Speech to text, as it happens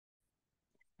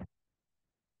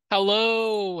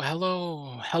Hello,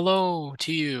 hello, hello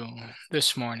to you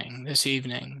this morning, this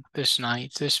evening, this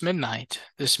night, this midnight,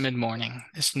 this mid-morning,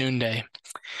 this noonday.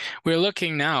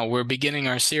 We're beginning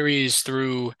our series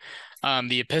through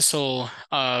the Epistle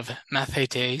of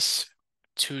Mathetes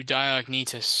to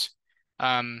Diognetus.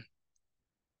 Um,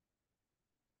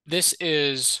 this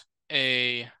is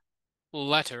a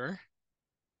letter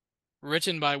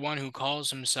written by one who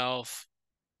calls himself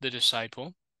the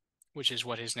disciple, which is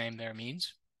what his name there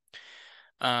means,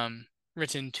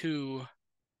 written to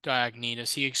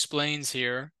Diognetus. He explains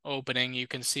here, opening, you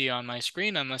can see on my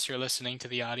screen, unless you're listening to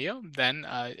the audio, then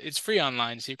it's free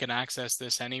online, so you can access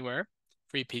this anywhere.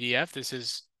 Free PDF. This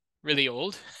is really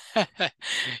old.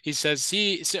 He says,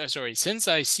 since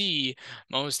I see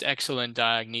most excellent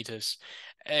Diognetus,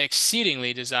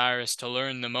 exceedingly desirous to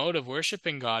learn the mode of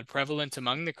worshiping God prevalent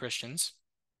among the Christians,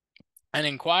 and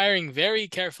inquiring very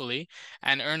carefully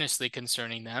and earnestly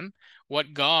concerning them,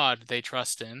 what God they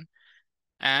trust in,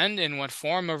 and in what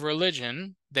form of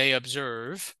religion they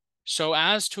observe, so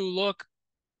as to look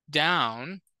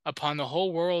down upon the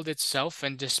whole world itself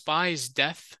and despise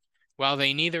death, while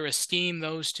they neither esteem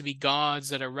those to be gods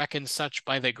that are reckoned such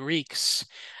by the Greeks,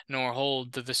 nor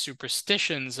hold to the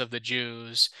superstitions of the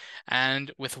Jews,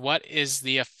 and with what is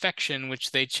the affection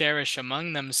which they cherish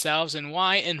among themselves, and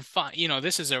why in fine,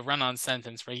 this is a run-on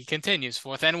sentence where he continues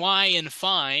forth, and why in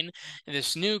fine,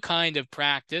 this new kind of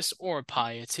practice or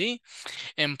piety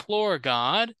implore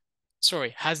God,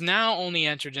 has now only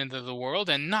entered into the world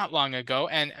and not long ago,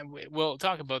 and we'll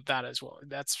talk about that as well.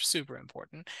 That's super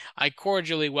important. I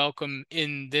cordially welcome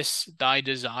in this thy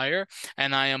desire,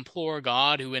 and I implore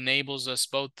God, who enables us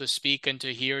both to speak and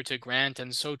to hear, to grant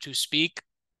and so to speak,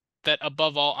 that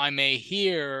above all I may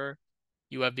hear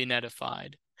you have been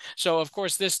edified. So, of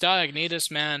course, this Diognetus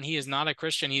man, he is not a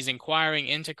Christian. He's inquiring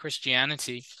into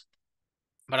Christianity.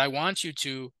 But I want you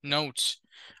to note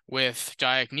with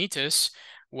Diognetus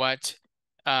what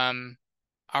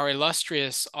our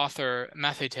illustrious author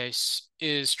Mathetes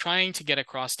is trying to get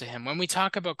across to him. When we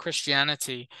talk about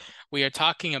Christianity, we are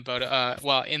talking about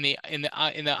in the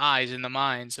eyes, in the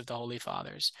minds of the Holy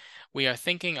Fathers, we are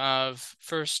thinking of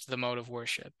first the mode of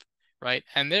worship, right?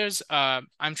 And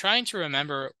I'm trying to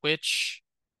remember which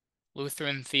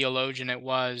Lutheran theologian it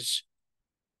was.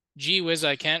 Gee whiz,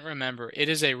 I can't remember. It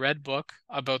is a red book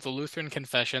about the Lutheran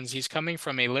confessions. He's coming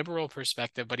from a liberal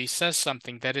perspective, but he says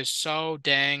something that is so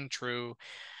dang true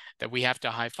that we have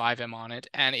to high five him on it.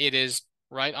 And it is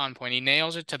right on point. He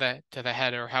nails it to the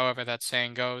head, or however that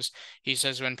saying goes. He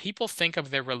says, when people think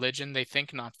of their religion, they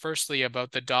think not firstly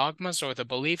about the dogmas or the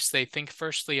beliefs, they think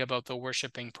firstly about the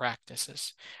worshiping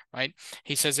practices, right?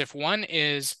 He says, if one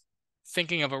is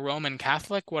thinking of a Roman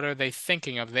Catholic, what are they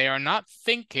thinking of? They are not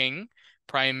thinking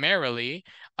primarily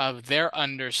of their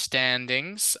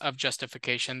understandings of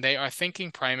justification. They are thinking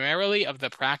primarily of the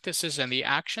practices and the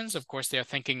actions. Of course, they are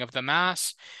thinking of the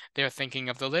Mass, they are thinking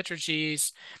of the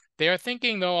liturgies. They are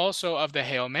thinking, though, also of the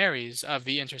Hail Marys, of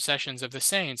the intercessions of the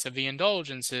saints, of the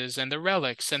indulgences and the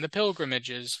relics and the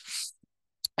pilgrimages,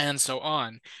 and so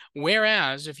on.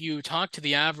 Whereas, if you talk to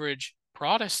the average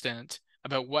Protestant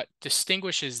about what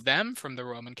distinguishes them from the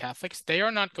Roman Catholics, they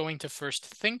are not going to first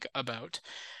think about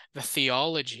the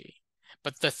theology,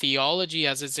 but the theology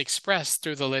as it's expressed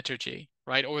through the liturgy,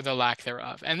 right? Or the lack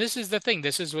thereof. And this is the thing.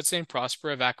 This is what St.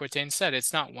 Prosper of Aquitaine said.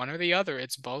 It's not one or the other.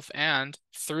 It's both and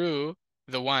through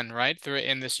the one, right? Through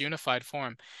in this unified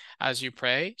form. As you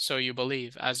pray, so you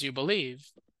believe. As you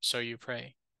believe, so you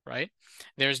pray, right?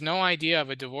 There's no idea of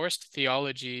a divorced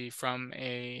theology from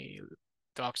a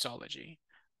doxology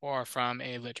or from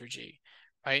a liturgy,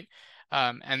 right?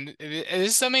 And it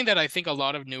is something that I think a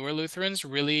lot of newer Lutherans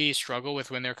really struggle with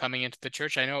when they're coming into the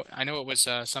church. I know it was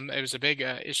it was a big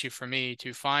issue for me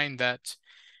to find that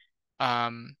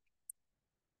um,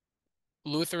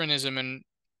 Lutheranism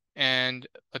and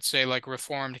let's say like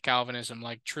Reformed Calvinism,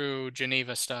 like true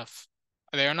Geneva stuff,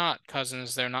 they are not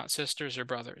cousins, they're not sisters or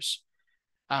brothers.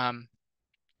 Um,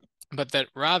 but that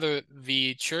rather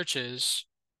the churches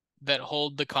that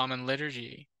hold the common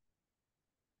liturgy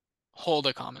hold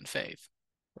a common faith,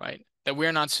 right? That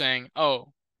we're not saying,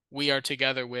 oh, we are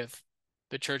together with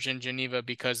the church in Geneva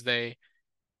because they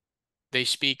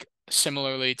speak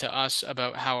similarly to us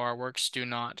about how our works do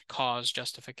not cause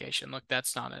justification. Look,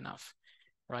 that's not enough,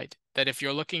 right? That if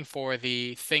you're looking for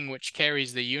the thing which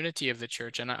carries the unity of the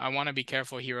church, and I want to be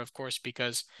careful here, of course,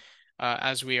 because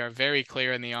as we are very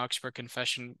clear in the Augsburg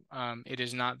Confession, it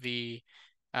is not the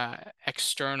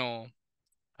external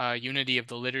unity of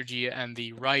the liturgy and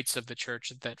the rites of the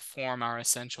church that form our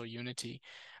essential unity,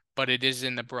 but it is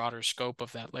in the broader scope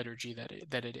of that liturgy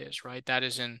that it is, right? That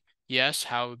is in Yes,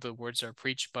 how the words are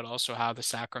preached, but also how the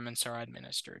sacraments are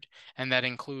administered. And that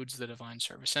includes the divine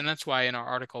service. And that's why in our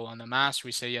article on the Mass,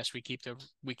 we say, yes, we keep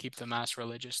the Mass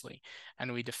religiously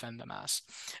and we defend the Mass.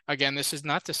 Again, this is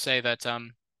not to say that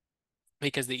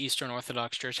because the Eastern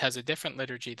Orthodox Church has a different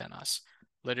liturgy than us,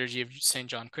 liturgy of St.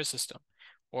 John Chrysostom,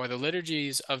 or the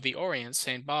liturgies of the Orient,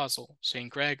 St. Basil, St.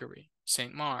 Gregory,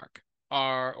 St. Mark,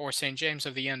 or St. James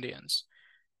of the Indians,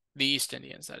 the East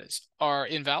Indians, that is, are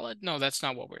invalid? No, that's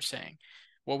not what we're saying.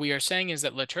 What we are saying is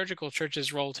that liturgical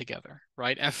churches roll together,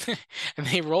 right? And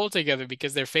they roll together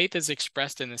because their faith is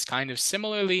expressed in this kind of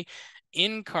similarly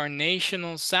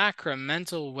incarnational,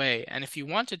 sacramental way. And if you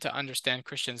wanted to understand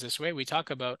Christians this way, we talk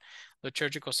about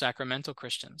liturgical sacramental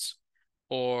Christians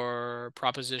or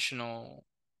propositional,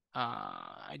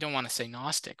 I don't want to say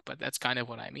Gnostic, but that's kind of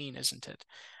what I mean, isn't it?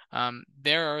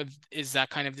 There is that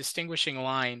kind of distinguishing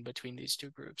line between these two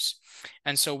groups.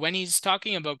 And so when he's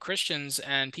talking about Christians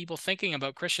and people thinking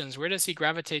about Christians, where does he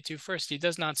gravitate to first? He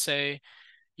does not say,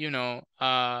 you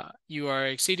are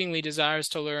exceedingly desirous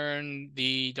to learn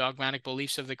the dogmatic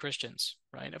beliefs of the Christians,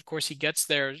 right? Of course, he gets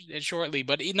there shortly,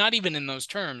 but not even in those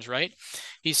terms, right?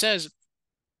 He says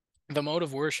the mode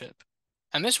of worship.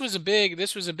 And this was a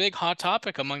big hot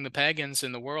topic among the pagans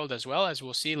in the world, as well as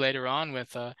we'll see later on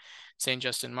with Saint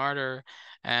Justin Martyr,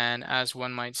 and as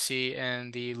one might see in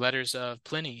the letters of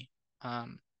Pliny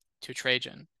to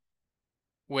Trajan,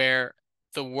 where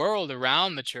the world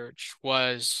around the church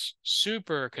was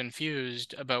super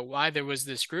confused about why there was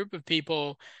this group of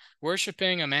people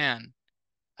worshiping a man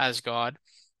as God,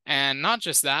 and not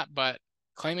just that, but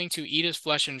claiming to eat his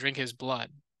flesh and drink his blood.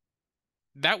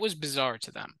 That was bizarre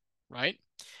to them, right?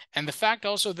 And the fact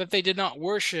also that they did not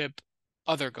worship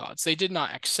other gods. They did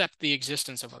not accept the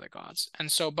existence of other gods.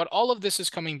 And so, but all of this is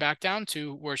coming back down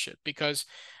to worship, because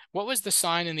what was the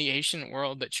sign in the ancient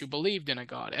world that you believed in a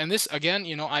god? And this, again,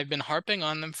 I've been harping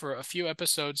on them for a few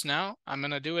episodes now. I'm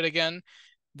going to do it again.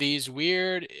 These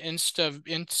weird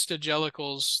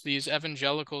instagelicals, these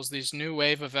evangelicals, these new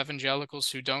wave of evangelicals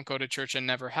who don't go to church and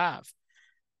never have.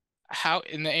 How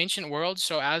in the ancient world,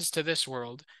 so as to this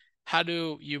world, how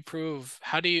do you prove,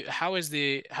 how are you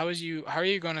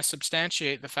going to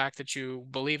substantiate the fact that you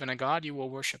believe in a God? You will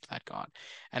worship that God.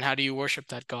 And how do you worship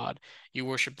that God? You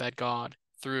worship that God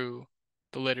through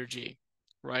the liturgy,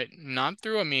 right? Not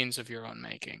through a means of your own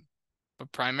making,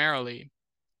 but primarily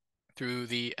through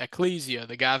the ecclesia,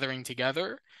 the gathering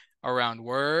together around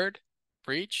word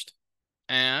preached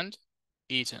and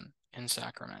eaten in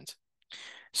sacrament.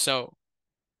 So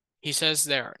he says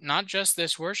there, not just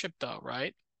this worship though,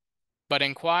 right? But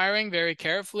inquiring very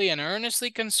carefully and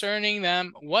earnestly concerning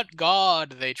them what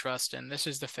God they trust in. This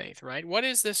is the faith, right? What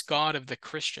is this God of the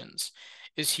Christians?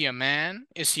 Is he a man?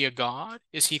 Is he a God?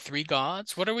 Is he three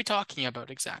gods? What are we talking about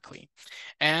exactly?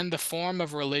 And the form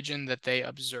of religion that they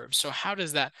observe. So how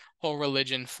does that whole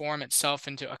religion form itself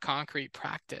into a concrete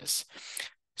practice?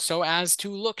 So as to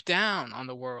look down on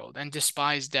the world and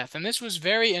despise death. And this was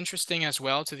very interesting as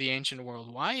well to the ancient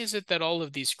world. Why is it that all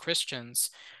of these Christians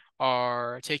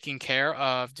are taking care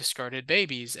of discarded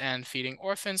babies and feeding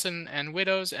orphans and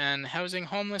widows and housing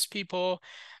homeless people?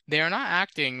 They are not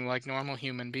acting like normal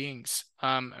human beings.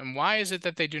 And why is it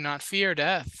that they do not fear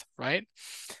death, right?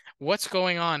 What's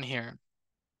going on here?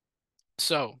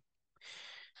 So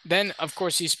then, of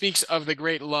course, he speaks of the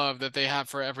great love that they have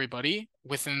for everybody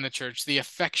within the church, the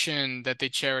affection that they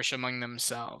cherish among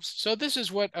themselves. So this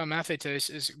is what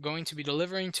Mathetes is going to be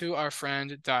delivering to our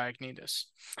friend Diognetus.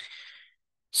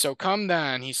 So come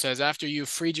then, he says, after you've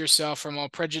freed yourself from all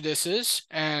prejudices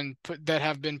and that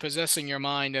have been possessing your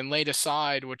mind, and laid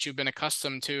aside what you've been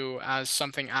accustomed to as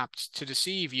something apt to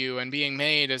deceive you, and being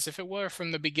made as if it were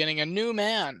from the beginning a new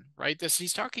man, right?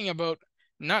 He's talking about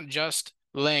not just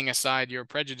laying aside your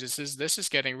prejudices. This is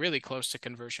getting really close to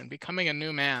conversion, becoming a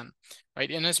new man,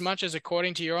 right? Inasmuch as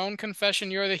according to your own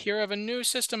confession, you're the hearer of a new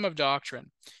system of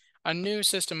doctrine. A new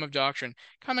system of doctrine.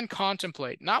 Come and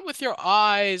contemplate, not with your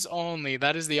eyes only,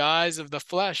 that is the eyes of the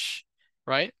flesh,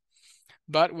 right?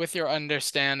 But with your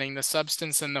understanding, the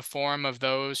substance and the form of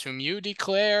those whom you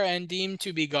declare and deem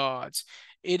to be gods.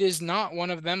 It is not one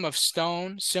of them of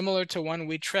stone, similar to one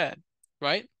we tread,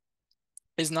 right?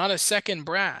 Is not a second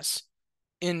brass,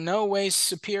 in no way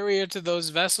superior to those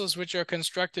vessels which are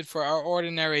constructed for our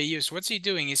ordinary use. What's he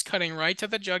doing? He's cutting right to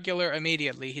the jugular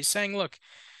immediately. He's saying, look,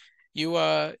 you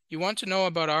want to know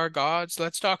about our gods?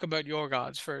 Let's talk about your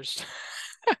gods first.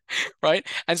 Right?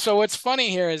 And so what's funny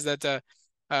here is that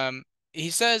he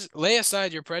says, lay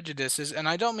aside your prejudices, and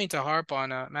I don't mean to harp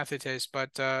on Mathetes,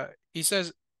 but he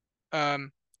says,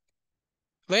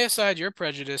 lay aside your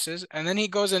prejudices, and then he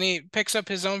goes and he picks up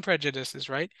his own prejudices,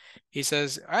 right? He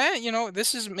says,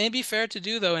 this is maybe fair to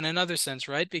do though in another sense,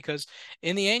 right? Because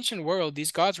in the ancient world,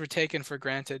 these gods were taken for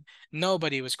granted.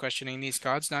 Nobody was questioning these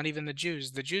gods, not even the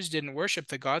Jews. The Jews didn't worship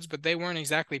the gods, but they weren't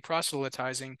exactly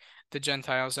proselytizing the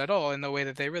Gentiles at all in the way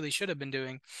that they really should have been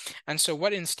doing. And so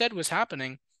what instead was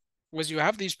happening was you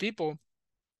have these people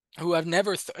who have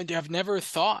never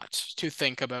thought to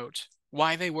think about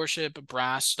why they worship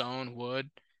brass, stone, wood,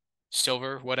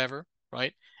 silver, whatever,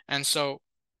 right? And so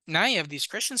now you have these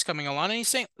Christians coming along and he's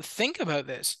saying, think about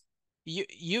this.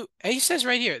 He says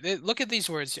right here, look at these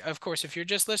words. Of course, if you're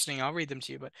just listening, I'll read them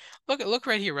to you, but look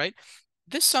right here, right?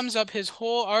 This sums up his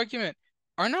whole argument.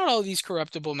 Are not all these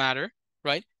corruptible matter,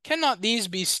 right? Cannot these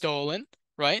be stolen,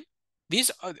 right? These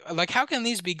like how can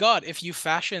these be God if you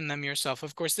fashion them yourself?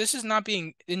 Of course, this is not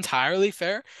being entirely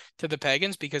fair to the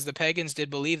pagans because the pagans did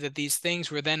believe that these things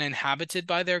were then inhabited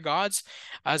by their gods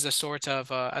as a sort of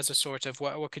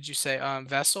what could you say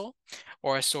vessel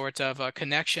or a sort of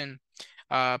connection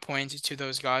point to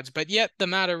those gods. But yet the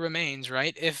matter remains,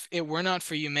 right? If it were not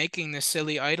for you making this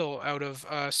silly idol out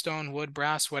of stone, wood,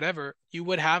 brass, whatever, you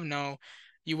would have no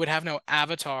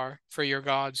avatar for your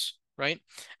gods, right?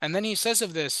 And then he says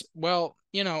of this, well,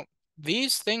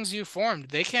 these things you formed,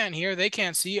 they can't hear, they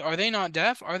can't see. Are they not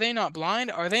deaf? Are they not blind?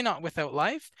 Are they not without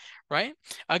life? Right?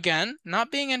 Again,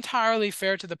 not being entirely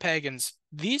fair to the pagans.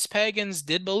 These pagans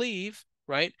did believe,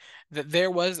 right, that there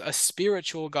was a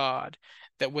spiritual God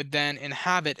that would then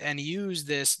inhabit and use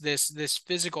this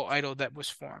physical idol that was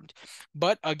formed.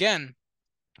 But again,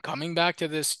 coming back to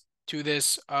this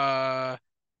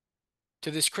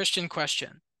Christian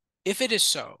question. If it is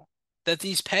so that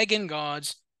these pagan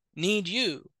gods need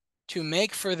you to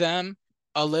make for them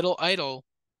a little idol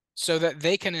so that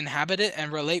they can inhabit it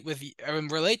and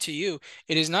relate to you,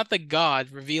 it is not the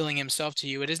God revealing himself to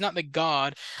you. It is not the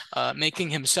God making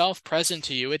himself present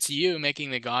to you. It's you making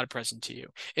the God present to you.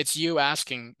 It's you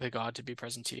asking the God to be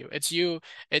present to you.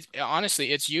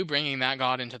 Honestly, it's you bringing that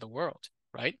God into the world,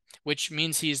 right? Which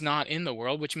means he is not in the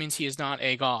world, which means he is not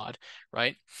a God,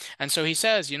 right? And so he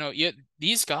says,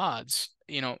 these gods,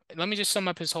 let me just sum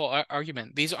up his whole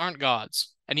argument. These aren't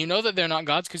gods. And you know that they're not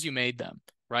gods because you made them,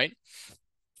 right?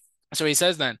 So he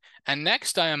says then, and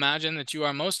next I imagine that you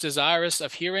are most desirous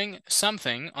of hearing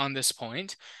something on this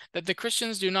point, that the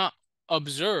Christians do not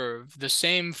observe the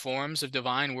same forms of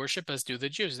divine worship as do the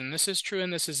Jews. And this is true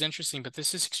and this is interesting, but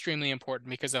this is extremely important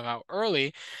because of how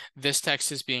early this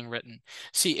text is being written.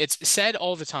 See, it's said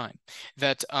all the time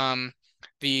that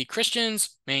the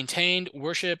Christians maintained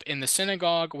worship in the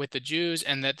synagogue with the Jews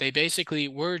and that they basically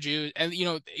were Jews. And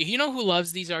you know who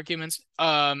loves these arguments?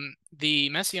 The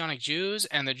Messianic Jews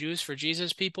and the Jews for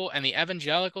Jesus people and the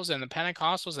evangelicals and the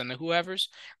Pentecostals and the whoever's,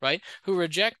 right? Who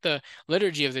reject the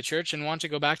liturgy of the church and want to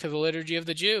go back to the liturgy of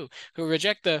the Jew, who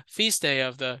reject the feast day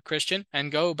of the Christian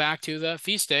and go back to the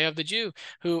feast day of the Jew,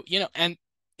 who, and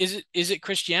is it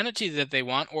Christianity that they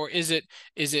want, or is it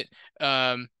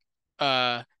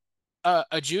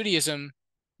a Judaism,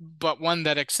 but one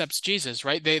that accepts Jesus,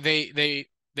 right?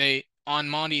 They on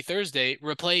Maundy Thursday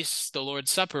replace the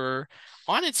Lord's Supper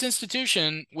on its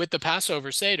institution with the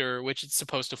Passover Seder, which it's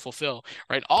supposed to fulfill,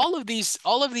 right? All of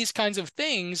these kinds of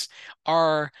things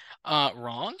are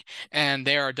wrong, and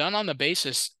they are done on the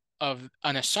basis of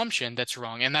an assumption that's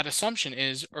wrong, and that assumption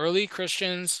is early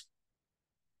Christians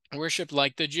worshiped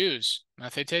like the Jews.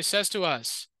 Mathetes says to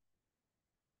us,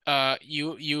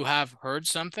 you have heard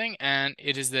something, and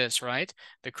it is this, right?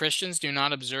 The Christians do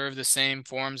not observe the same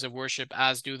forms of worship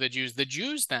as do the Jews. The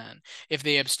Jews, then, if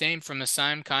they abstain from the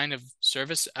same kind of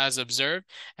service as observed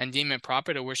and deem it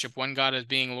proper to worship one God as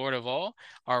being Lord of all,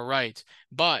 are right.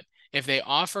 But if they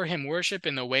offer him worship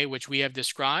in the way which we have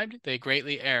described, they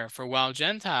greatly err. For while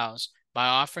Gentiles, by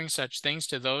offering such things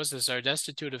to those as are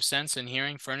destitute of sense and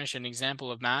hearing, furnish an example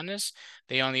of madness,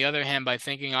 they, on the other hand, by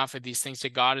thinking offered these things to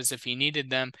God as if he needed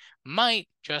them, might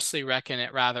justly reckon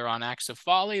it rather on acts of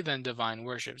folly than divine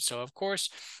worship. So, of course,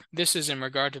 this is in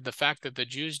regard to the fact that the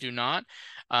Jews do not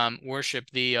worship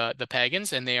the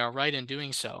pagans, and they are right in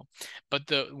doing so. But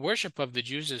the worship of the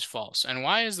Jews is false. And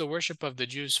why is the worship of the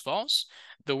Jews false?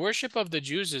 The worship of the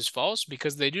Jews is false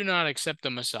because they do not accept the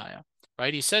Messiah.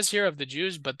 Right? He says here of the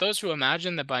Jews, but those who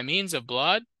imagine that by means of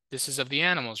blood, this is of the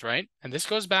animals, right? And this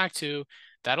goes back to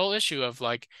that whole issue of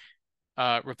like,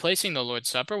 replacing the Lord's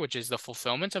Supper, which is the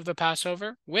fulfillment of the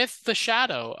Passover, with the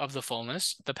shadow of the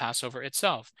fullness, the Passover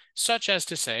itself, such as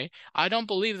to say, I don't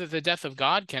believe that the death of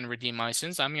God can redeem my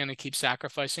sins. I'm going to keep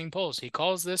sacrificing bulls. He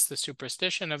calls this the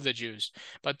superstition of the Jews.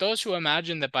 But those who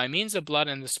imagine that by means of blood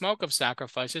and the smoke of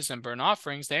sacrifices and burnt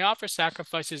offerings, they offer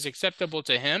sacrifices acceptable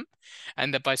to him,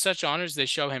 and that by such honors they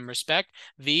show him respect,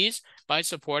 these, by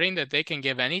supporting that they can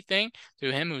give anything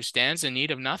to him who stands in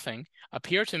need of nothing,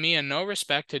 appear to me in no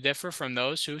respect to differ from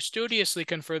those who studiously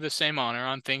confer the same honor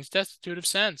on things destitute of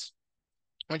sense,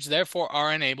 which therefore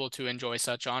are unable to enjoy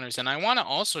such honors. And I want to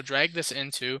also drag this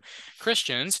into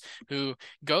Christians who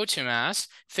go to Mass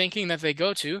thinking that they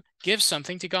go to give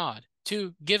something to God.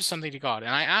 To give something to God. And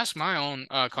I ask my own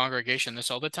congregation this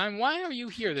all the time. Why are you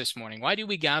here this morning? Why do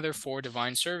we gather for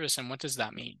divine service? And what does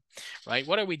that mean? Right?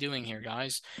 What are we doing here,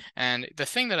 guys? And the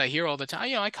thing that I hear all the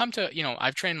time, I come to,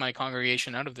 I've trained my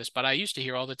congregation out of this, but I used to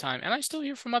hear all the time, and I still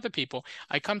hear from other people,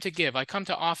 I come to give, I come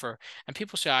to offer. And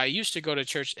people say, I used to go to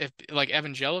church, like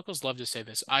evangelicals love to say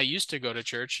this, I used to go to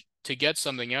church to get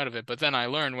something out of it, but then I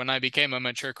learned when I became a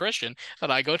mature Christian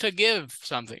that I go to give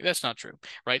something. That's not true,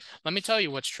 right? Let me tell you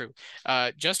what's true.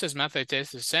 Just as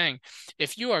Mathetes is saying,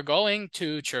 if you are going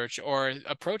to church or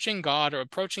approaching God or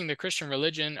approaching the Christian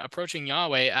religion, approaching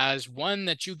Yahweh as one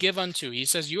that you give unto, he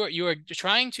says you are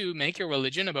trying to make your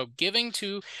religion about giving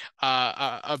to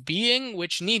a being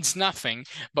which needs nothing,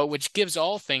 but which gives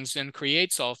all things and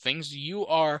creates all things. You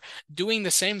are doing the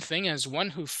same thing as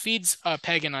one who feeds a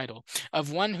pagan idol,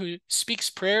 of one who speaks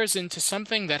prayers into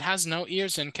something that has no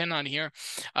ears and cannot hear,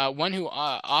 one who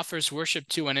offers worship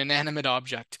to an inanimate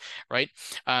object, right?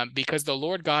 Because the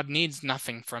Lord God needs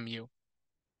nothing from you.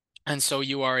 And so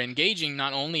you are engaging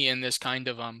not only in this kind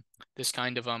of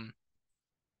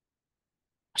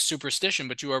superstition,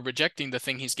 but you are rejecting the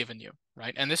thing he's given you,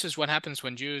 right? And this is what happens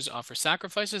when Jews offer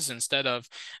sacrifices instead of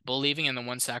believing in the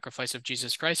one sacrifice of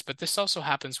Jesus Christ. But this also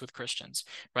happens with Christians,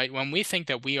 right? When we think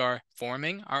that we are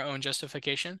forming our own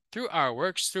justification through our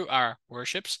works, through our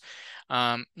worships,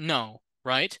 no,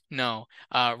 right? No.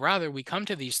 Rather, we come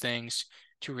to these things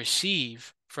to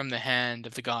receive from the hand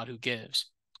of the God who gives,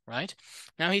 right?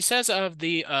 Now he says of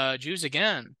the Jews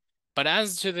again, but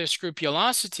as to their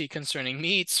scrupulosity concerning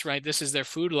meats, right, this is their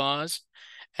food laws,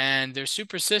 and their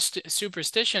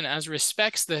superstition as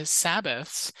respects the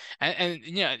Sabbaths,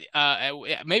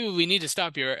 maybe we need to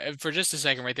stop here for just a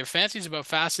second, right? Their fancies about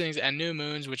fastings and new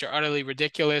moons, which are utterly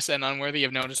ridiculous and unworthy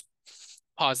of notice.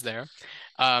 Pause there.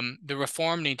 The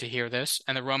Reformed need to hear this,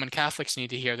 and the Roman Catholics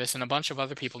need to hear this, and a bunch of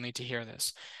other people need to hear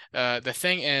this. The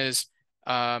thing is,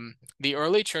 the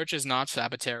early church is not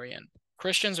Sabbatarian.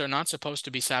 Christians are not supposed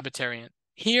to be Sabbatarian.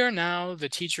 Hear now the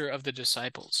teacher of the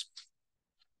disciples,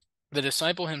 the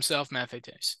disciple himself,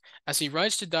 Mathetes, as he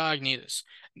writes to Diognetus.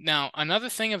 Now, another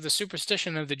thing of the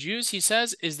superstition of the Jews, he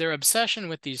says, is their obsession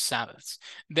with these Sabbaths.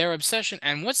 Their obsession,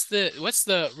 and what's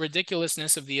the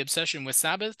ridiculousness of the obsession with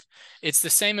Sabbath? It's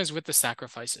the same as with the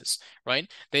sacrifices, right?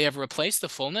 They have replaced the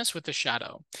fullness with the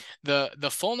shadow. The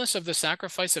fullness of the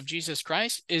sacrifice of Jesus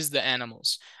Christ is the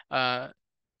animals.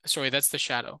 Sorry, that's the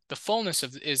shadow. The fullness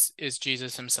of is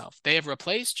Jesus himself. They have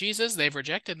replaced Jesus. They've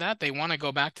rejected that. They want to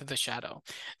go back to the shadow.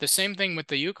 The same thing with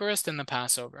the Eucharist and the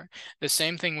Passover. The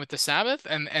same thing with the Sabbath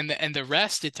and the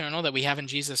rest eternal that we have in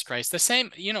Jesus Christ. The same,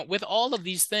 with all of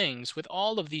these things, with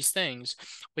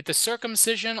the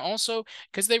circumcision also,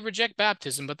 because they reject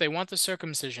baptism, but they want the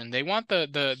circumcision. They want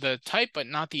the type, but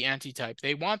not the antitype.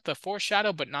 They want the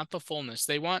foreshadow, but not the fullness.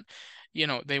 They want,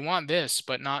 they want this,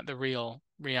 but not the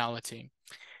reality.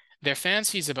 Their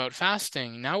fancies about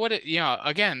fasting. Now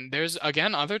again, there's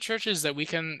other churches that we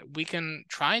can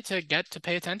try to get to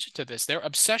pay attention to this. Their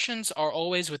obsessions are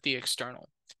always with the external,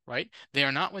 right? They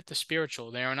are not with the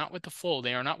spiritual. They are not with the full.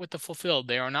 They are not with the fulfilled.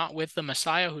 They are not with the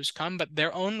Messiah who's come, but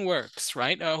their own works,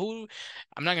 right? I'm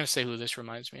not going to say who this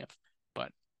reminds me of,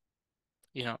 but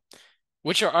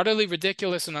which are utterly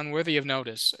ridiculous and unworthy of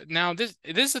notice. Now, this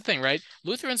is the thing, right?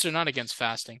 Lutherans are not against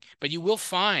fasting, but you will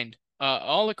find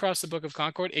all across the Book of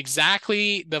Concord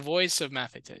exactly the voice of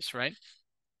Mathetes, right?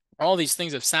 All these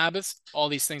things of Sabbaths, all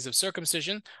these things of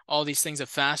circumcision, all these things of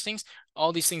fastings,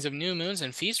 all these things of new moons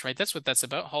and feasts, right? That's what that's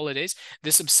about, holidays.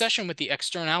 This obsession with the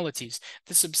externalities,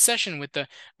 this obsession with the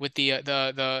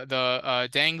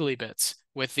dangly bits,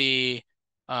 with the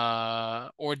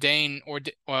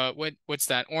what's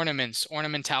that?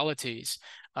 Ornamentalities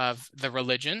of the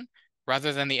religion,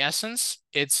 rather than the essence,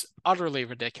 it's utterly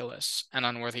ridiculous and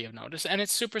unworthy of notice. And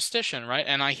it's superstition, right?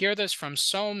 And I hear this from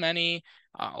so many,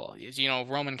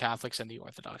 Roman Catholics and the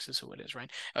Orthodox is who it is, right?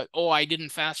 Oh, I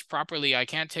didn't fast properly. I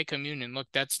can't take communion. Look,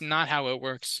 that's not how it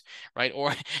works, right?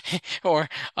 Or, or,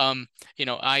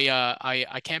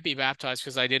 I can't be baptized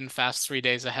because I didn't fast 3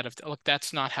 days ahead of. Look,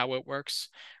 that's not how it works.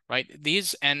 Right.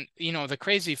 These and the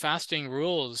crazy fasting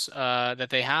rules that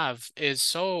they have is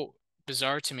so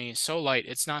bizarre to me, so light.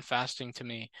 It's not fasting to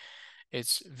me.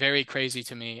 It's very crazy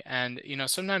to me. And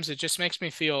sometimes it just makes me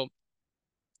feel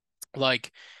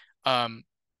like um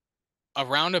a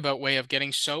roundabout way of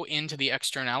getting so into the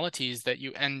externalities that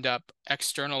you end up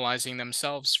externalizing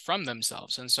themselves from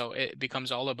themselves. And so it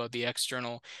becomes all about the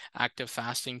external act of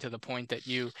fasting to the point that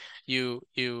you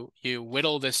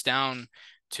whittle this down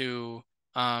to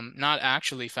not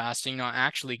actually fasting, not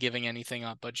actually giving anything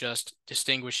up, but just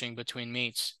distinguishing between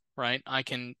meats. Right? I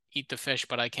can eat the fish,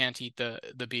 but I can't eat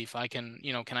the beef. Can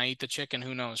I eat the chicken?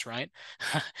 Who knows, right?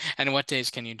 And what days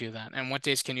can you do that? And what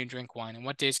days can you drink wine? And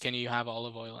what days can you have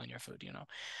olive oil in your food?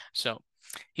 So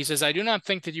he says, I do not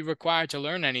think that you require to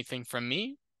learn anything from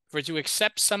me, for to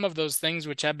accept some of those things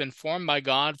which have been formed by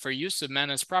God for use of men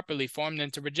as properly formed,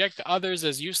 and to reject others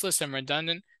as useless and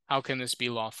redundant, how can this be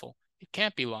lawful? It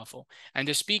can't be lawful. And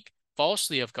to speak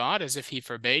falsely of God as if he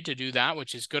forbade to do that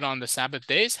which is good on the Sabbath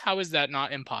days, how is that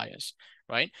not impious?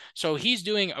 Right? So he's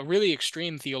doing a really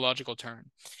extreme theological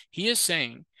turn. He is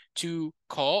saying to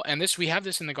call, and we have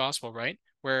this in the gospel, right?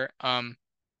 Where in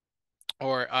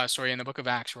the book of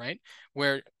Acts, right?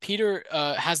 Where Peter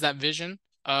has that vision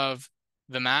of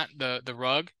the mat, the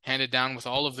rug handed down with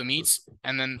all of the meats,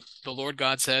 and then the Lord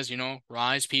God says,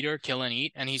 rise, Peter, kill and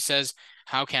eat. And he says,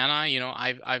 how can I?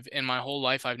 I've in my whole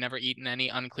life I've never eaten any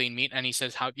unclean meat. And he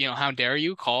says, how dare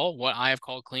you call what I have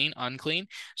called clean unclean?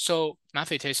 So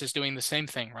Mathetes is doing the same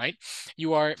thing, right?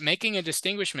 You are making a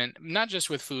distinguishment, not just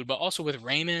with food, but also with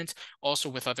raiment, also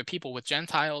with other people, with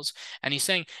Gentiles. And he's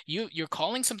saying you're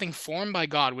calling something formed by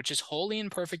God, which is holy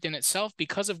and perfect in itself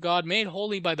because of God, made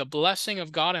holy by the blessing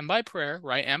of God and by prayer,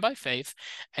 right? And by faith,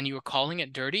 and you are calling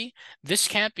it dirty. This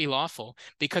can't be lawful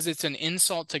because it's an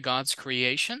insult to God's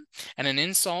creation and an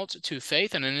insult to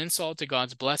faith and an insult to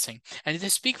God's blessing. And to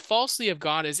speak falsely of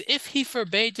God as if he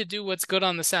forbade to do what's good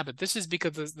on the Sabbath. This is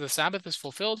because the Sabbath is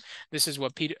fulfilled. This is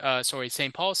what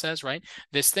St. Paul says, right?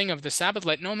 This thing of the Sabbath,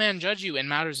 let no man judge you in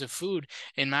matters of food,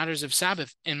 in matters of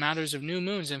Sabbath, in matters of new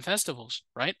moons and festivals,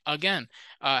 right? Again,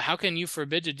 how can you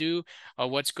forbid to do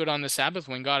what's good on the Sabbath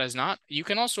when God has not? You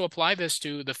can also apply this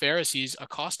to the Pharisees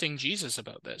accosting Jesus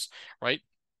about this, right?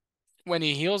 When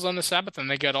he heals on the Sabbath and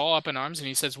they get all up in arms and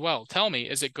he says, well, tell me,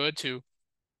 is it good to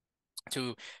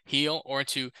heal or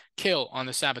to kill on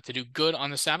the Sabbath, to do good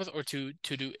on the Sabbath or to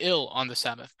do ill on the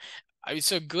Sabbath?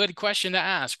 It's a good question to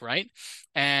ask, right?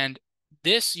 And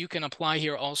this you can apply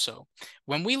here also.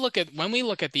 When we look at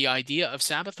the idea of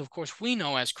Sabbath, of course, we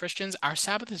know as Christians, our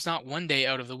Sabbath is not one day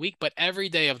out of the week, but every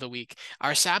day of the week.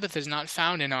 Our Sabbath is not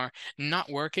found in our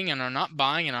not working and our not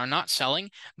buying and our not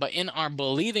selling, but in our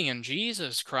believing in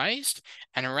Jesus Christ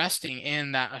and resting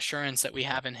in that assurance that we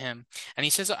have in him. And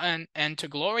he says, and to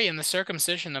glory in the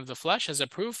circumcision of the flesh as a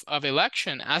proof of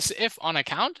election, as if on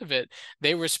account of it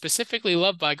they were specifically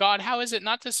loved by God. How is it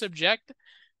not to subject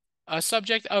a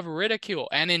subject of ridicule?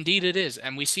 And indeed it is.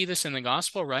 And we see this in the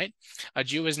gospel, right? A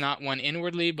Jew is not one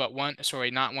inwardly, but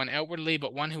not one outwardly,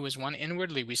 but one who is one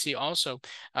inwardly. We see also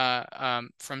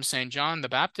from St. John the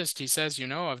Baptist, he says,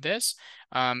 of this,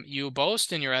 you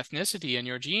boast in your ethnicity and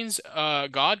your genes.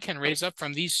 God can raise up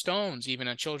from these stones, even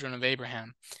a children of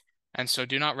Abraham. And so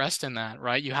do not rest in that,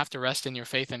 right? You have to rest in your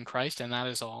faith in Christ, and that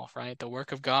is all, right? The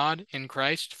work of God in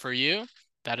Christ for you,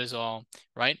 that is all,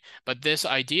 right? But this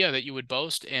idea that you would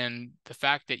boast in the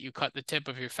fact that you cut the tip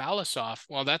of your phallus off,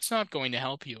 well, that's not going to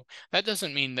help you. That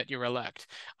doesn't mean that you're elect.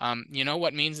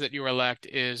 What means that you're elect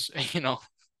is,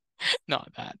 not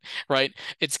that, right?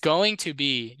 It's going to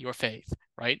be your faith,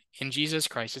 right? In Jesus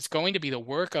Christ. It's going to be the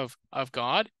work of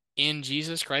God in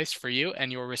Jesus Christ for you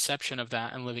and your reception of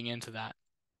that and living into that.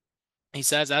 He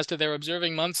says, as to their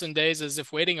observing months and days as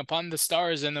if waiting upon the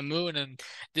stars and the moon and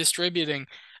distributing,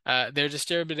 they're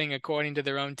distributing according to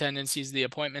their own tendencies the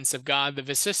appointments of God, the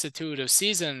vicissitude of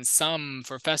seasons, some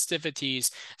for festivities,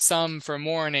 some for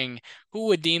mourning. Who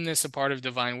would deem this a part of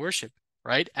divine worship?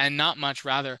 Right? And not much,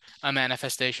 rather a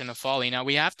manifestation of folly. Now,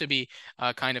 we have to be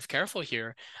kind of careful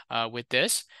here with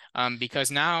this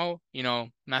because now,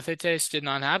 Mathetes did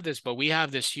not have this, but we have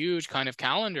this huge kind of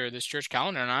calendar, this church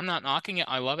calendar, and I'm not knocking it.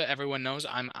 I love it. Everyone knows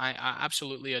I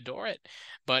absolutely adore it.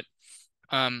 But,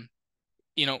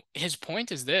 his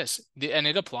point is this, and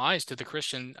it applies to the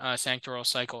Christian sanctoral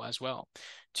cycle as well.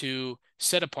 to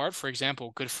set apart, for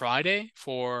example, Good Friday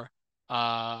for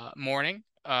mourning,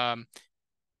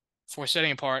 for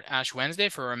setting apart Ash Wednesday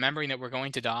for remembering that we're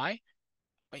going to die,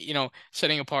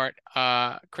 setting apart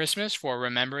Christmas for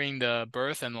remembering the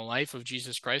birth and the life of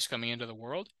Jesus Christ coming into the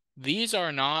world. These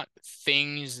are not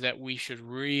things that we should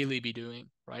really be doing,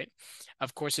 right?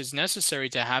 Of course, it's necessary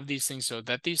to have these things so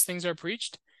that these things are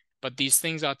preached, but these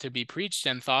things ought to be preached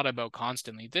and thought about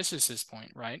constantly. This is his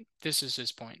point, right? This is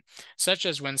his point. Such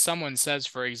as when someone says,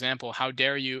 for example, how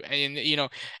dare you, and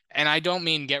I don't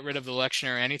mean get rid of the lection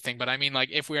or anything, but I mean like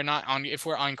if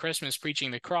we're on Christmas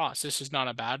preaching the cross, this is not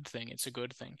a bad thing. It's a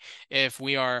good thing. If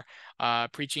we are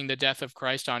preaching the death of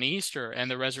Christ on Easter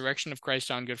and the resurrection of Christ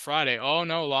on Good Friday, oh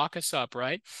no, lock us up,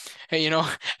 right? Hey, and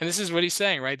this is what he's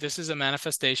saying, right? This is a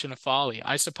manifestation of folly.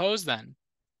 I suppose then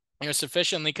you're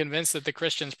sufficiently convinced that the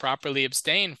Christians properly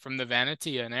abstain from the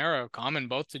vanity and error common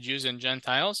both to Jews and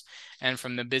Gentiles, and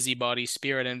from the busybody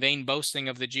spirit and vain boasting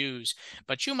of the Jews.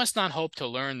 But you must not hope to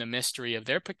learn the mystery of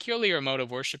their peculiar mode of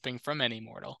worshipping from any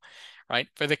mortal. Right?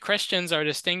 For the Christians are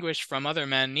distinguished from other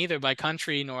men neither by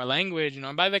country nor language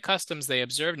nor by the customs they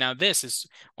observe. Now, this is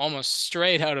almost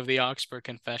straight out of the Augsburg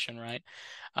Confession, right?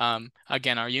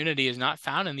 Again, our unity is not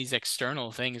found in these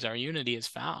external things. Our unity is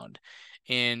found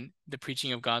in the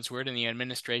preaching of God's word and the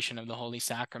administration of the holy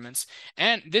sacraments.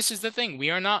 And this is the thing.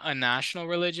 We are not a national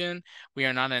religion. We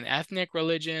are not an ethnic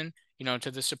religion,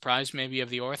 to the surprise maybe of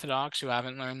the Orthodox who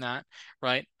haven't learned that,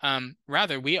 right?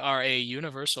 Rather, we are a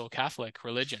universal Catholic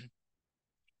religion.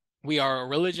 We are a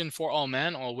religion for all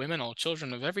men, all women, all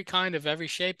children of every kind, of every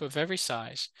shape, of every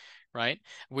size, right?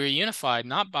 We're unified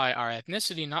not by our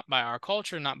ethnicity, not by our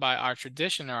culture, not by our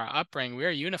tradition or our upbringing. We are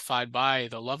unified by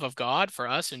the love of God for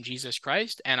us in Jesus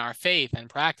Christ and our faith and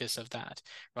practice of that,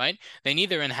 right? They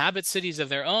neither inhabit cities of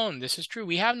their own. This is true.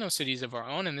 We have no cities of our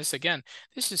own. And this, again,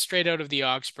 this is straight out of the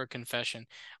Augsburg Confession.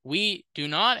 We do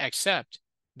not accept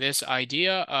this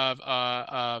idea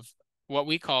of what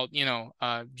we call,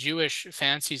 Jewish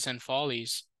fancies and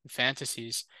follies,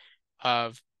 fantasies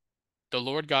of the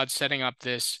Lord God setting up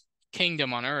this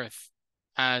kingdom on earth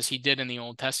as he did in the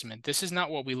Old Testament. This is not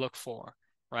what we look for,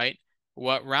 right?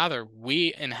 What rather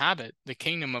we inhabit the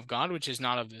kingdom of God, which is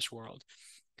not of this world.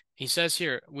 He says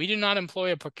here, we do not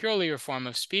employ a peculiar form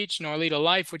of speech, nor lead a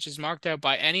life which is marked out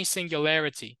by any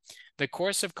singularity. The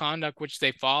course of conduct which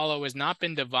they follow has not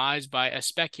been devised by a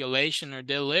speculation or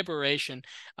deliberation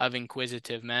of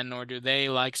inquisitive men, nor do they,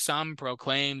 like some,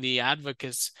 proclaim the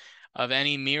advocates of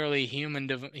any merely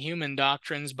human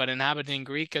doctrines, but inhabiting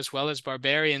Greek as well as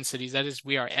barbarian cities. That is,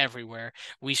 we are everywhere.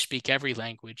 We speak every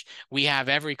language. We have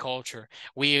every culture.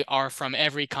 We are from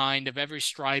every kind, of every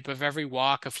stripe, of every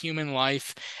walk of human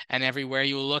life, and everywhere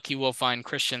you look, you will find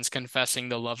Christians confessing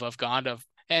the love of God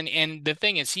and the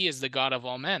thing is, he is the God of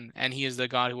all men, and he is the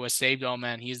God who has saved all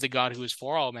men. He is the God who is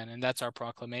for all men, and that's our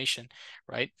proclamation,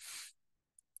 right?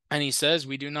 And he says,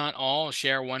 we do not all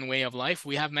share one way of life.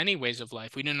 We have many ways of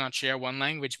life. We do not share one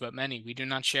language, but many. We do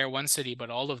not share one city, but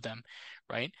all of them,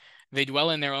 right? They dwell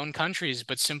in their own countries,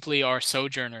 but simply are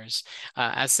sojourners.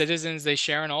 As citizens, they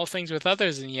share in all things with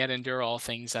others, and yet endure all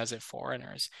things as if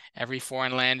foreigners. Every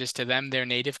foreign land is to them their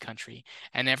native country,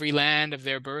 and every land of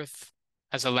their birth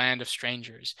as a land of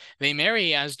strangers. They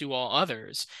marry as do all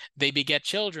others. They beget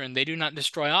children. They do not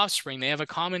destroy offspring. They have a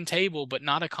common table, but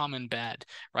not a common bed,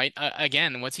 right?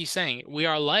 Again, what's he saying? We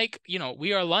are like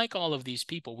all of these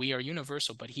people. We are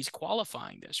universal, but he's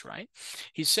qualifying this, right?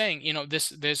 He's saying,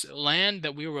 this land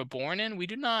that we were born in, we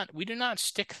do not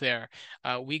stick there.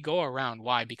 We go around.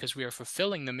 Why? Because we are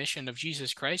fulfilling the mission of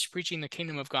Jesus Christ, preaching the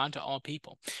kingdom of God to all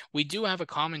people. We do have a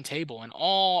common table, and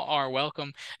all are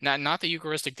welcome. Not the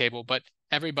Eucharistic table, but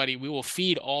everybody. We will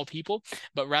feed all people,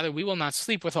 but rather we will not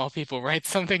sleep with all people, right?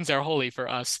 Some things are holy for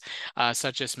us,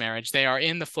 such as marriage. They are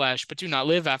in the flesh, but do not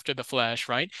live after the flesh,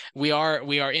 right? We are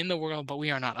in the world, but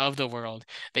we are not of the world.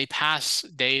 They pass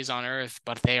days on earth,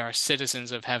 but they are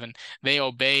citizens of heaven. They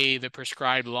obey the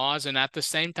prescribed laws and at the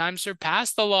same time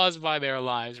surpass the laws by their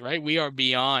lives, right? We are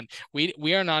beyond.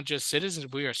 We are not just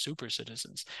citizens, we are super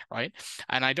citizens, right?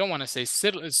 And I don't want to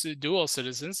say dual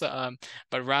citizens,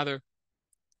 but rather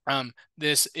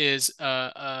this is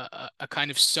a kind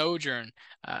of sojourn,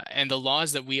 and the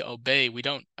laws that we obey, we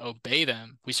don't obey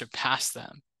them, we surpass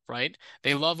them, right?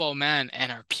 They love all men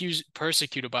and are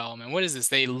persecuted by all men. What is this?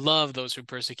 They love those who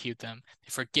persecute them. They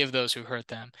forgive those who hurt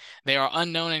them. They are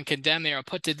unknown and condemned. They are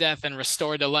put to death and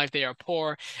restored to life. They are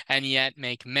poor and yet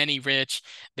make many rich.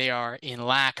 They are in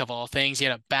lack of all things,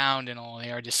 yet abound in all.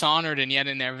 They are dishonored and yet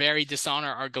in their very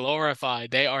dishonor are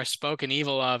glorified. They are spoken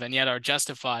evil of and yet are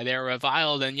justified. They are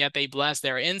reviled and yet they bless.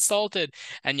 They are insulted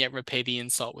and yet repay the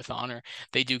insult with honor.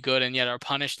 They do good and yet are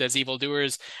punished as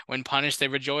evildoers. When punished, they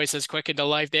rejoice as quickened to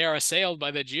life. They are assailed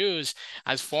by the Jews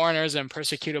as foreigners and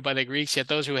persecuted by the Greeks, yet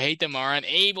those who hate them are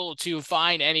unable to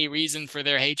find any reason for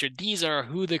their hatred. These are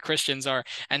who the Christians are.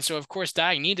 And so, of course,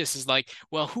 Diognetus is like,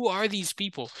 well, who are these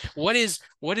people? What is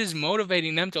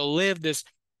motivating them to live this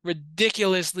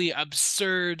ridiculously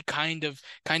absurd kind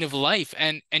of life?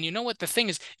 And you know what the thing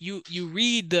is, you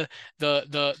read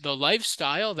the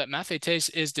lifestyle that Mathetes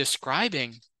is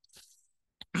describing.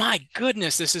 My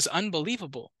goodness, this is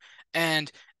unbelievable.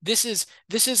 And this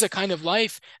is a kind of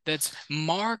life that's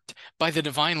marked by the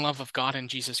divine love of God in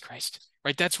Jesus Christ.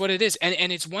 Right? That's what it is.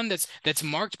 And it's one that's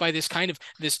marked by this kind of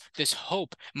this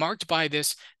hope, marked by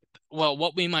this, well,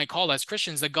 what we might call as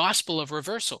Christians, the gospel of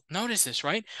reversal. Notice this,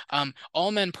 right?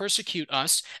 All men persecute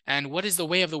us, and what is the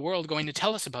way of the world going to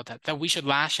tell us about that? That we should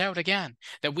lash out again,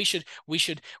 that we should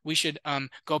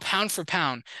go pound for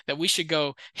pound, that we should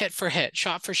go hit for hit,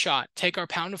 shot for shot, take our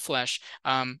pound of flesh,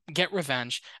 get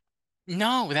revenge.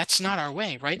 No, that's not our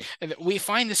way, right? We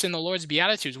find this in the Lord's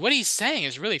Beatitudes. What he's saying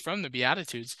is really from the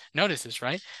Beatitudes. Notice this,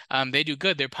 right? They do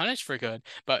good, they're punished for good.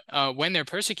 But when they're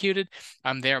persecuted,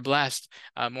 they are blessed.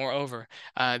 Moreover,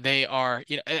 they are,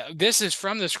 this is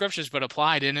from the scriptures, but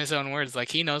applied in his own words.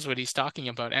 Like he knows what he's talking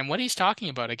about. And what he's talking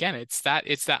about, again, it's that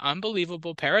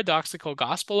unbelievable, paradoxical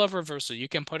gospel of reversal. You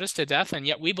can put us to death, and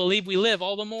yet we believe we live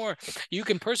all the more. You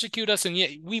can persecute us, and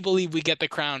yet we believe we get the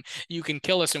crown. You can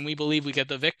kill us, and we believe we get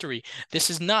the victory.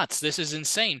 This is nuts. This is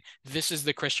insane. This is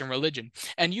the Christian religion.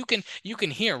 And you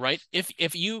can hear, right?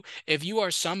 If you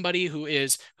are somebody who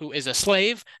is a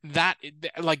slave, that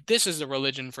like this is the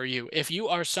religion for you. If you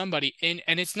are somebody and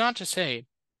it's not to say,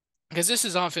 because this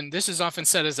is often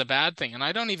said as a bad thing, and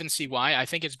I don't even see why. I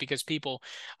think it's because people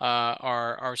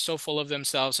are so full of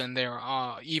themselves and they're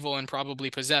evil and probably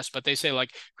possessed. But they say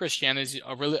like Christianity is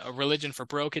a religion for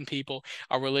broken people,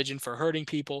 a religion for hurting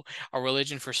people, a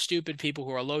religion for stupid people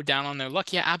who are low down on their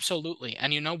luck. Yeah, absolutely.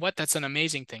 And you know what? That's an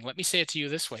amazing thing. Let me say it to you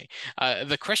this way: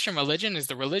 the Christian religion is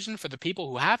the religion for the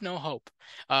people who have no hope.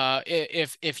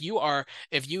 If you are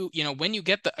if you know when you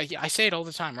get I say it all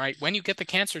the time, right? When you get the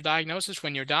cancer diagnosis,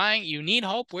 when you're dying, you need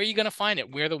hope. Where are you going to find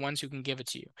it? We're the ones who can give it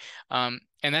to you. And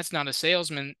that's not a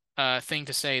salesman thing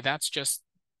to say. That's just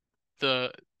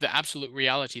the absolute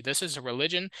reality. This is a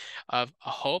religion of a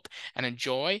hope and a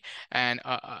joy and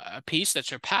a peace that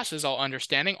surpasses all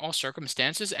understanding, all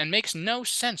circumstances, and makes no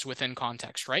sense within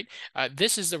context, right?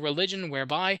 This is the religion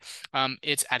whereby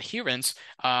its adherents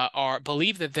are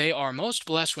believe that they are most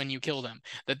blessed when you kill them,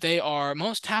 that they are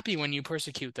most happy when you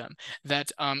persecute them,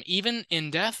 that even in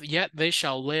death, yet they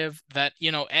shall live, that,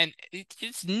 and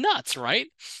it's nuts, right?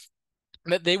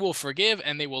 That they will forgive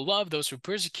and they will love those who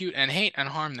persecute and hate and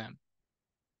harm them.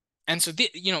 And so,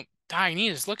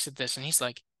 Diognetus looks at this and he's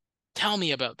like, tell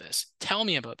me about this. Tell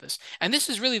me about this. And this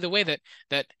is really the way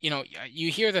that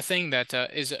you hear the thing that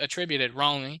is attributed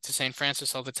wrongly to Saint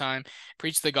Francis all the time: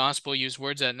 preach the gospel, use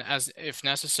words as if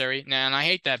necessary. And I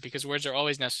hate that because words are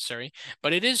always necessary.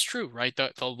 But it is true, right?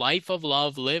 The life of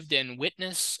love lived in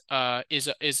witness is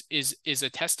a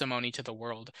testimony to the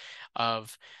world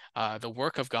of the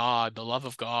work of God, the love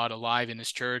of God alive in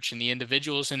His church and the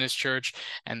individuals in His church,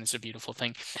 and it's a beautiful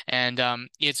thing. And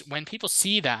it's when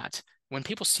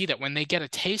they get a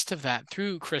taste of that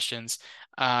through Christians,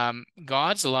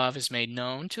 God's love is made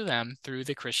known to them through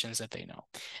the Christians that they know,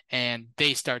 and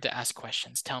they start to ask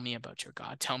questions. Tell me about your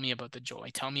God. Tell me about the joy.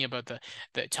 Tell me about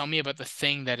tell me about the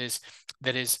thing that is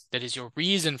your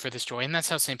reason for this joy. And that's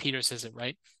how St. Peter says it,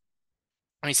 right?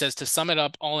 He says, to sum it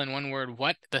up all in one word,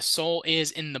 what the soul is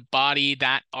in the body,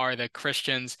 that are the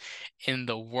Christians in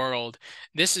the world.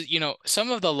 This is,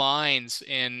 some of the lines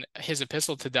in his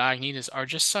epistle to Diognetus are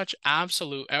just such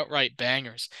absolute outright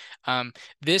bangers.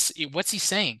 What's he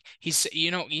saying?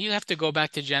 You have to go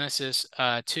back to Genesis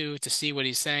 2 to see what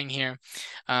he's saying here.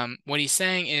 What he's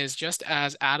saying is, just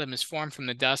as Adam is formed from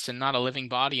the dust and not a living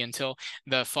body until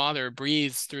the Father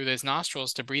breathes through his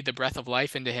nostrils to breathe the breath of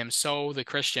life into him, so the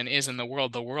Christian is in the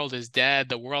world. The world is dead.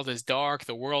 The world is dark.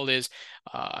 The world is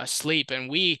asleep, and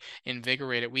we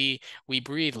invigorate it. We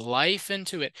breathe life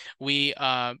into it.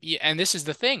 And this is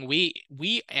the thing.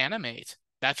 We animate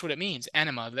That's what it means.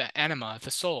 Anima,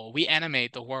 the soul. We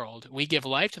animate the world. We give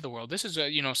life to the world. This is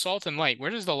salt and light.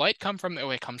 Where does the light come from? Oh,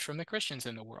 it comes from the Christians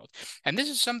in the world. And this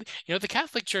is something, the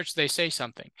Catholic Church, they say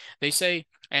something. They say,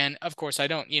 and of course I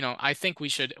don't, I think we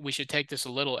should take this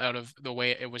a little out of the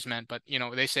way it was meant, but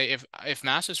they say if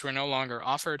masses were no longer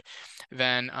offered,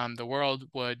 then the world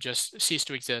would just cease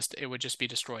to exist. It would just be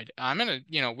destroyed.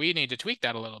 We need to tweak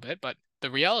that a little bit, but the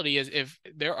reality is if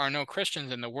there are no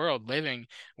Christians in the world living,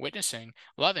 witnessing,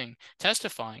 loving,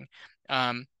 testifying,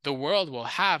 the world will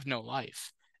have no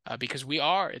life, because we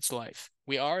are its life.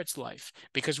 We are its life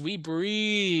because we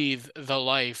breathe the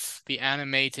life, the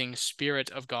animating spirit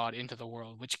of God into the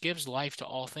world, which gives life to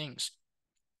all things.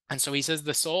 And so he says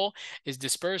the soul is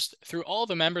dispersed through all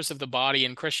the members of the body,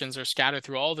 and Christians are scattered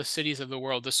through all the cities of the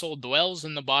world. The soul dwells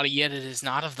in the body, yet it is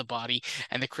not of the body,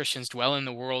 and the Christians dwell in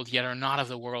the world, yet are not of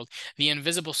the world. The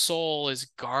invisible soul is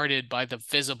guarded by the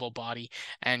visible body,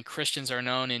 and Christians are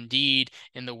known indeed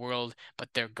in the world, but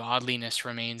their godliness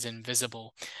remains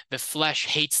invisible. The flesh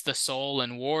hates the soul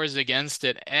and wars against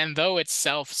it, and though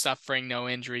itself suffering no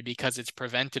injury because it's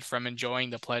prevented from enjoying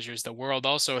the pleasures, the world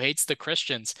also hates the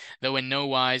Christians, though in no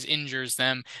wise injures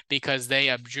them, because they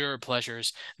abjure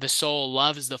pleasures. The soul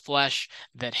loves the flesh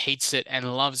that hates it,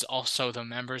 and loves also the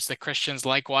members. The Christians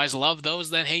likewise love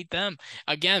those that hate them.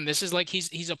 Again, this is like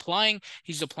he's applying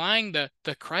the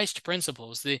Christ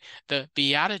principles, the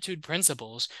beatitude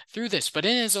principles through this, but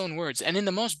in his own words and in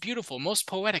the most beautiful, most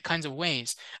poetic kinds of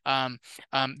ways.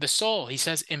 The soul, he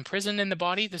says, imprisoned in the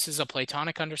body. This is a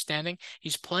Platonic understanding.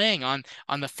 He's playing on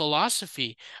the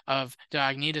philosophy of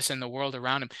Diognetus and the world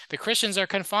around him. The Christians are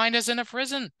confined as in a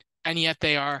prison, and yet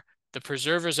they are the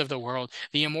preservers of the world.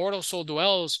 The immortal soul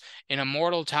dwells in a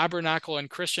mortal tabernacle, and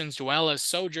Christians dwell as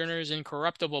sojourners in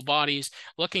corruptible bodies,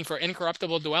 looking for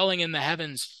incorruptible dwelling in the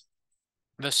heavens.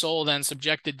 The soul, then,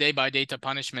 subjected day by day to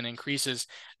punishment, increases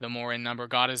the more in number.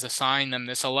 God has assigned them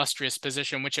this illustrious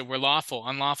position, which it were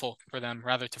unlawful for them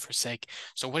rather to forsake.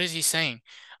 So what is he saying?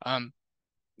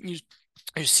 You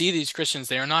you see these Christians,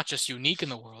 they are not just unique in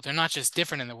the world. They're not just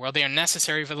different in the world. They are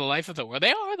necessary for the life of the world.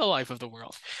 They are the life of the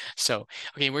world. So,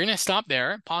 okay, we're going to stop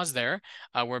there, pause there.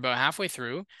 We're about halfway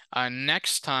through.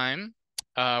 Next time,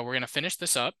 we're going to finish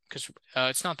this up because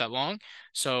it's not that long.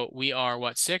 So we are,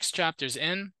 6 chapters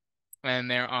in,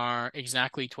 and there are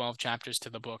exactly 12 chapters to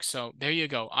the book. So there you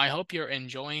go. I hope you're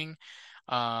enjoying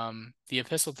the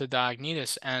Epistle to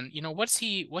Diognetus. And, what's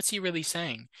he really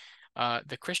saying?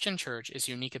 The Christian church is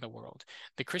unique in the world.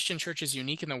 The Christian church is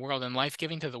unique in the world and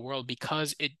life-giving to the world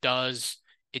because it does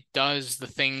the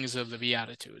things of the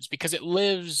Beatitudes, because it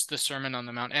lives the Sermon on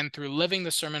the Mount. And through living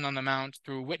the Sermon on the Mount,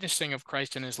 through witnessing of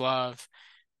Christ and his love,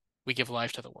 we give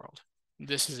life to the world.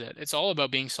 This is it. It's all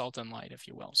about being salt and light, if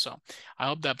you will. So I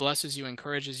hope that blesses you,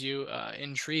 encourages you,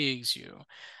 intrigues you.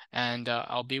 And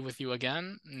I'll be with you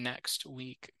again next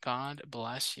week. God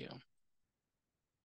bless you.